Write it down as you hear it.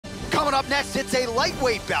Coming up next, it's a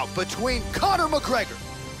lightweight bout between Conor McGregor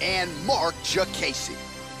and Marc Diakiese.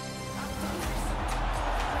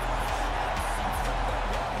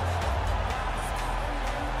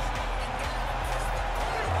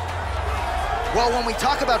 Well, when we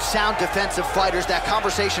talk about sound defensive fighters, that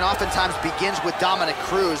conversation oftentimes begins with Dominic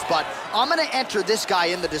Cruz, but I'm going to enter this guy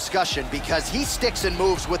in the discussion because he sticks and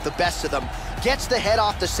moves with the best of them, gets the head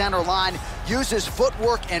off the center line, uses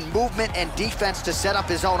footwork and movement and defense to set up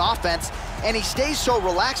his own offense, and he stays so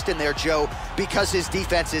relaxed in there, Joe, because his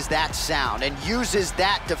defense is that sound and uses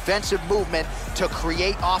that defensive movement to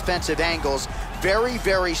create offensive angles. Very,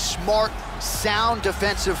 very smart, sound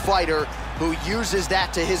defensive fighter who uses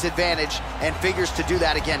that to his advantage and figures to do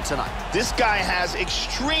that again tonight. This guy has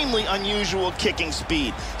extremely unusual kicking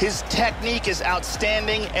speed. His technique is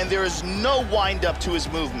outstanding, and there is no wind-up to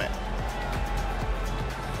his movement.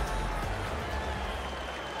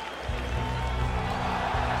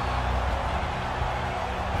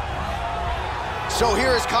 So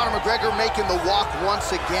here is Conor McGregor making the walk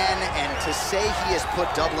once again, and to say he has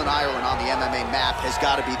put Dublin, Ireland on the MMA map has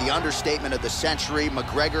got to be the understatement of the century.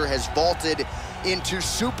 McGregor has vaulted into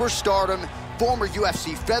superstardom, former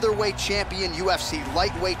UFC Featherweight Champion, UFC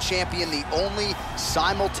Lightweight Champion, the only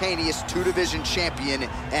simultaneous two-division champion,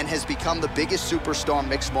 and has become the biggest superstar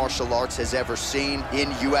mixed martial arts has ever seen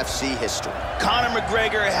in UFC history. Conor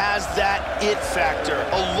McGregor has that it factor,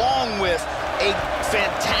 along with a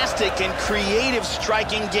fantastic and creative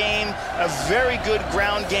striking game, a very good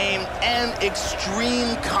ground game, and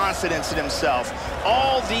extreme confidence in himself.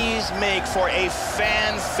 All these make for a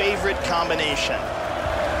fan-favorite combination.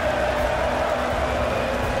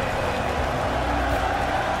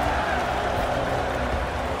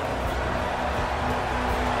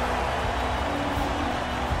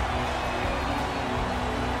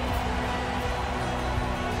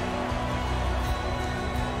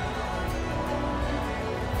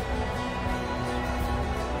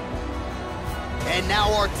 And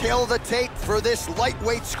now our tail of the tape for this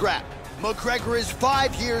lightweight scrap. McGregor is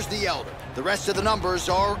 5 years the elder. The rest of the numbers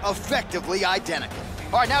are effectively identical.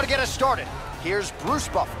 All right, now to get us started, here's Bruce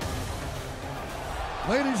Buffer.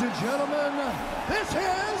 Ladies and gentlemen, this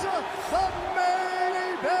is the main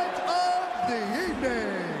event of the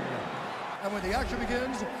evening. And when the action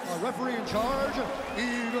begins, our referee in charge,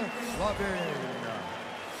 Yves Lavigne.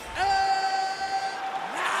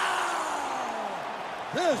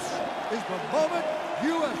 This is the moment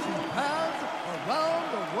UFC fans around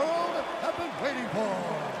the world have been waiting for.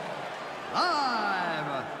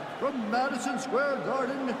 Live from Madison Square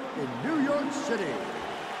Garden in New York City.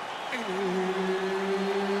 It's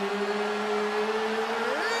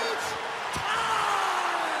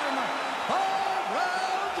time! 5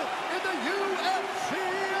 rounds in the UFC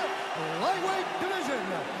Lightweight Division.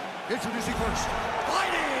 Introducing first,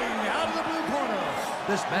 fighting out of the blue corner.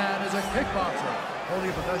 This man is a kickboxer, holding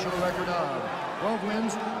a professional record of 12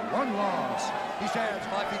 wins, 1 loss. He stands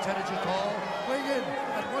 5 feet 10 inches tall, weighing in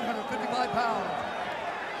at 155 pounds.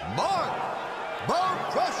 Marc Bone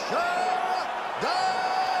Crusher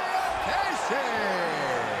Diakiese.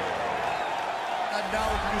 And now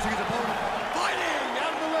introducing his opponent, fighting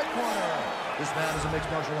out of the red corner. This man is a mixed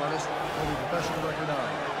martial artist, holding a professional record of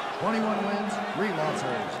 21 wins, 3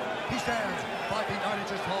 losses. He stands 5 feet 9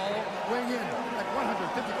 inches tall, weighing in at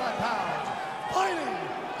 155 pounds. Fighting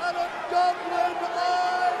out of Dublin,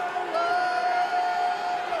 Ireland,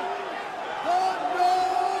 the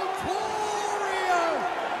notorious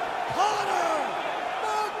Conor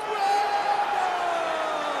McGregor!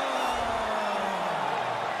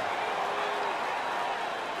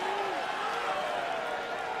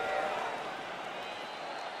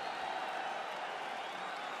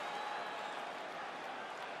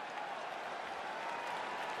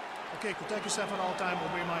 Okay, protect yourself at all time,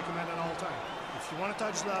 obey my command at all time. If you want to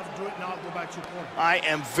touch left, do it now, go back to your corner. I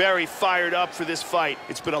am very fired up for this fight.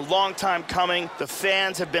 It's been a long time coming. The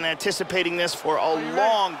fans have been anticipating this for a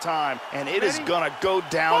long time, and it is gonna go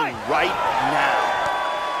down right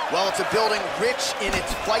now. Well, it's a building rich in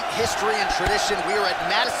its fight history and tradition. We are at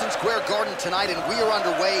Madison Square Garden tonight, and we are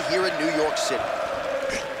underway here in New York City.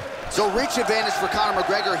 So reach advantage for Conor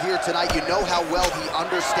McGregor here tonight. You know how well he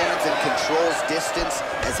understands and controls distance,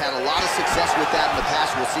 has had a lot of success with that in the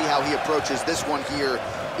past. We'll see how he approaches this one here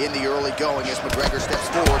in the early going as McGregor steps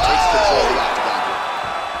forward, takes control of the octagon.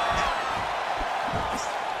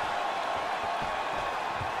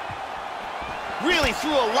 Really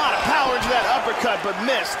threw a lot of power into that uppercut, but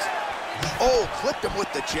missed. Oh, clipped him with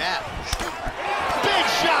the jab. Big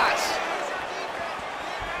shots.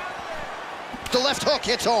 The left hook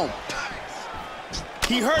hits home.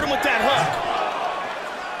 He hurt him with that hook.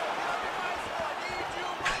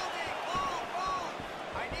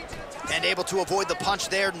 And able to avoid the punch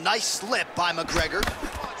there. Nice slip by McGregor.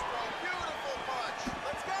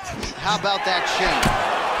 How about that chin?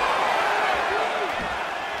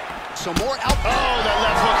 So more out. Oh, that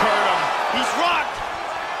left hook hurt him. He's rocked.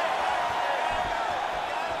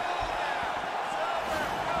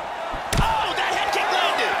 Oh, that head kick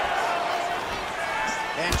landed.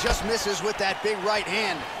 And just misses with that big right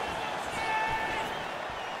hand.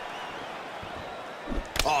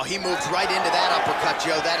 Oh, he moved right into that uppercut,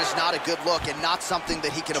 Joe. That is not a good look and not something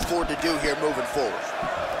that he can afford to do here moving forward.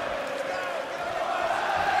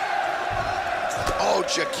 Oh,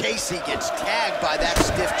 Diakiese gets tagged by that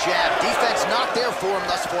stiff jab. Defense not there for him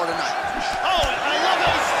thus far tonight. Oh, I love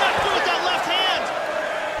how he stepped through with that left hand.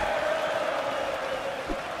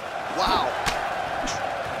 Wow.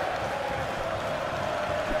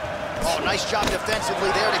 Oh, nice job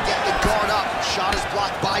defensively there to get the guard up. Shot is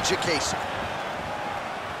blocked by Diakiese.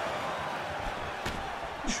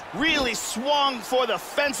 Really swung for the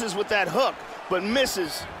fences with that hook, but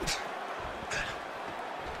misses.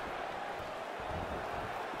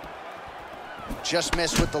 Just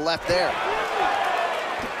missed with the left there.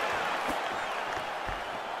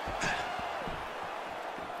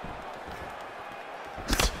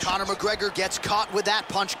 Conor McGregor gets caught with that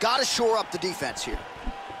punch. Got to shore up the defense here.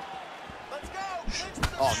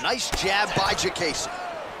 Oh, nice jab by Diakiese.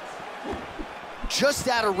 Just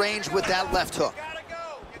out of range with that left hook.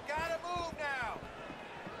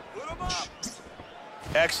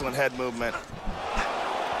 Excellent head movement.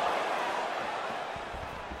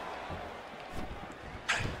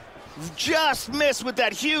 Just missed with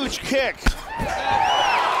that huge kick.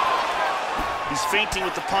 He's feinting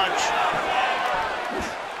with the punch.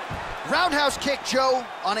 Roundhouse kick, Joe,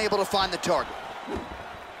 unable to find the target.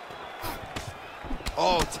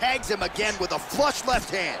 Oh, tags him again with a flush left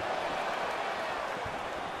hand.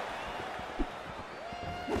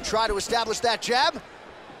 Try to establish that jab.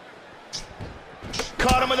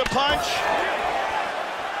 Caught him with a punch.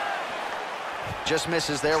 Just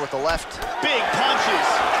misses there with the left. Big punches.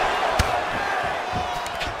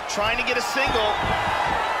 Trying to get a single.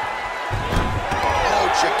 Oh,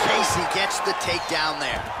 Diakiese gets the takedown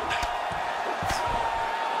there.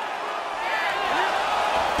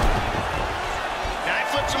 Now he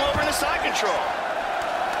flips him over into side control.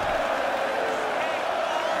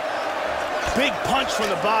 Big punch from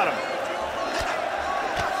the bottom.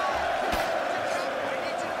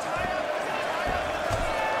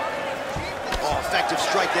 Oh, effective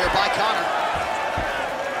strike there by Conor.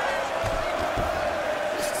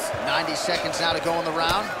 90 seconds now to go in the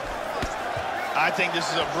round. I think this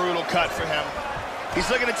is a brutal cut for him. He's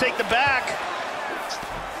looking to take the back.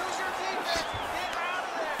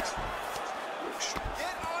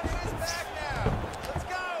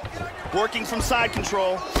 Working from side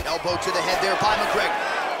control. Elbow to the head there by McGregor.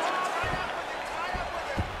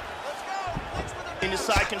 Into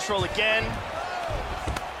side control again.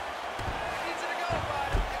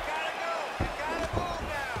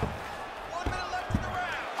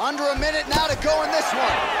 Under a minute now to go in this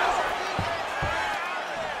one.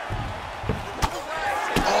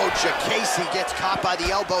 Oh, Diakiese gets caught by the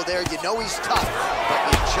elbow there. You know he's tough, but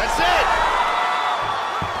you just...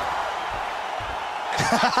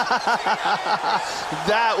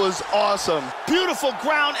 That was awesome. Beautiful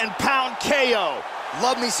ground and pound KO.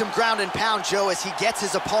 Love me some ground and pound, Joe, as he gets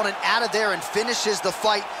his opponent out of there and finishes the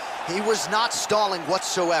fight. He was not stalling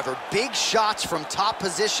whatsoever. Big shots from top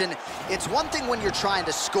position. It's one thing when you're trying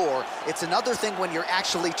to score. It's another thing when you're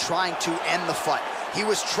actually trying to end the fight. He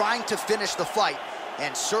was trying to finish the fight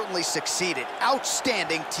and certainly succeeded.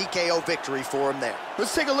 Outstanding TKO victory for him there.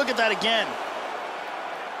 Let's take a look at that again.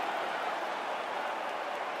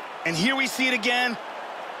 And here we see it again.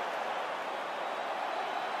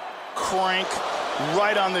 Crank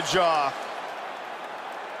right on the jaw.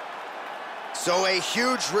 So a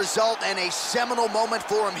huge result and a seminal moment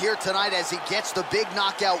for him here tonight as he gets the big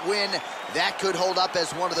knockout win. That could hold up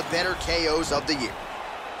as one of the better KOs of the year.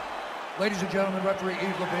 Ladies and gentlemen, referee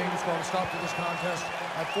Yves Levine is going to stop to this contest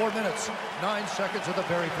at 4 minutes, 9 seconds of the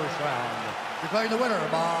very first round. Declaring the winner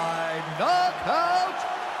by knockout,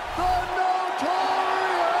 the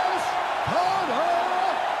notorious Conor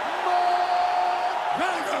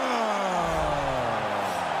McGregor.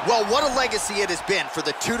 Well, what a legacy it has been for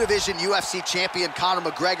the two-division UFC champion Conor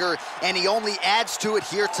McGregor, and he only adds to it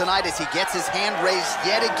here tonight as he gets his hand raised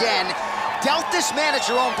yet again. Doubt this man at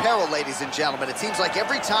your own peril, ladies and gentlemen. It seems like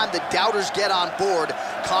every time the doubters get on board,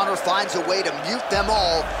 Conor finds a way to mute them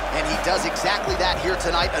all, and he does exactly that here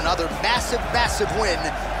tonight. Another massive, massive win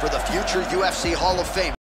for the future UFC Hall of Fame.